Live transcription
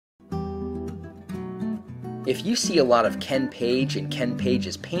If you see a lot of Ken Page and Ken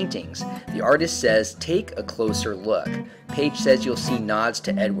Page's paintings, the artist says take a closer look. Page says you'll see nods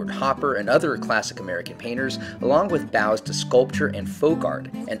to Edward Hopper and other classic American painters, along with bows to sculpture and folk art,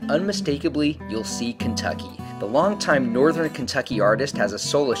 and unmistakably you'll see Kentucky. The longtime Northern Kentucky artist has a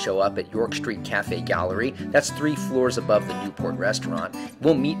solo show up at York Street Cafe Gallery. That's 3 floors above the Newport restaurant.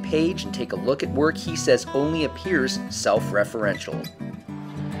 We'll meet Page and take a look at work he says only appears self-referential.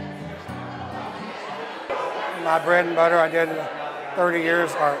 My bread and butter, I did 30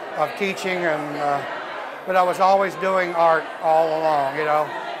 years of teaching, but I was always doing art all along, you know.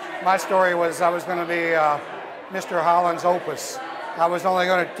 My story was I was going to be Mr. Holland's opus. I was only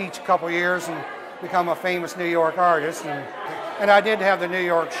going to teach a couple years and become a famous New York artist, and I did have the New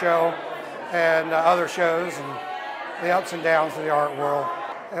York show and other shows and the ups and downs of the art world.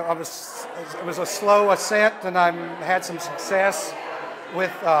 It was a slow ascent, and I had some success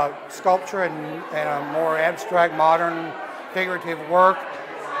with sculpture and more abstract, modern, figurative work,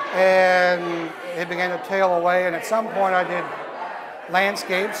 and it began to tail away, and at some point I did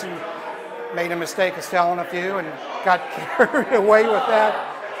landscapes and made a mistake of selling a few and got carried away with that.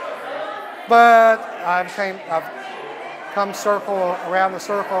 But I've come around the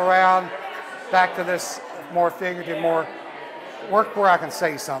circle around back to this more figurative, more work where I can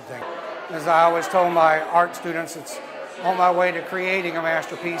say something. As I always told my art students, it's on my way to creating a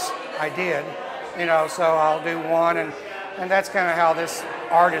masterpiece. I did, you know, so I'll do one, and that's kind of how this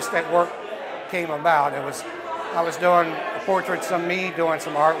artist at work came about. I was doing portraits of me doing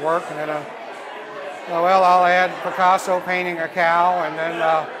some artwork, and then well, I'll add Picasso painting a cow, and then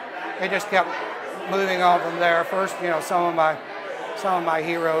it just kept moving on from there. First, you know, some of my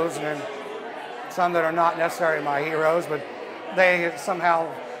heroes, and then some that are not necessarily my heroes, but they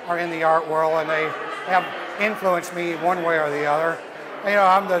somehow are in the art world, and they have influenced me one way or the other. You know,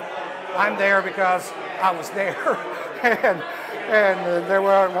 I'm there because I was there, and there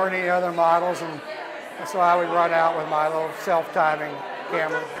weren't any other models, and so I would run out with my little self-timing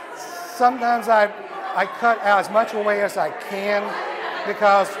camera. Sometimes I cut out as much away as I can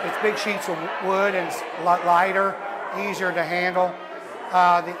because it's big sheets of wood and it's a lot lighter, easier to handle.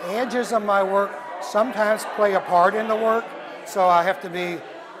 The edges of my work sometimes play a part in the work, so I have to be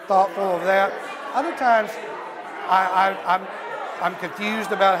thoughtful of that. Other times, I'm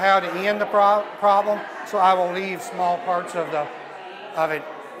confused about how to end the problem, so I will leave small parts of it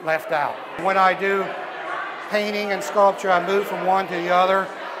left out. When I do painting and sculpture, I move from one to the other,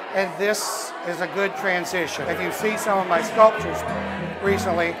 and this is a good transition. If you see some of my sculptures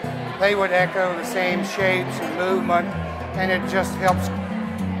recently, they would echo the same shapes and movement, and it just helps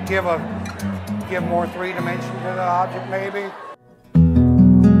give more 3 dimension to the object, maybe.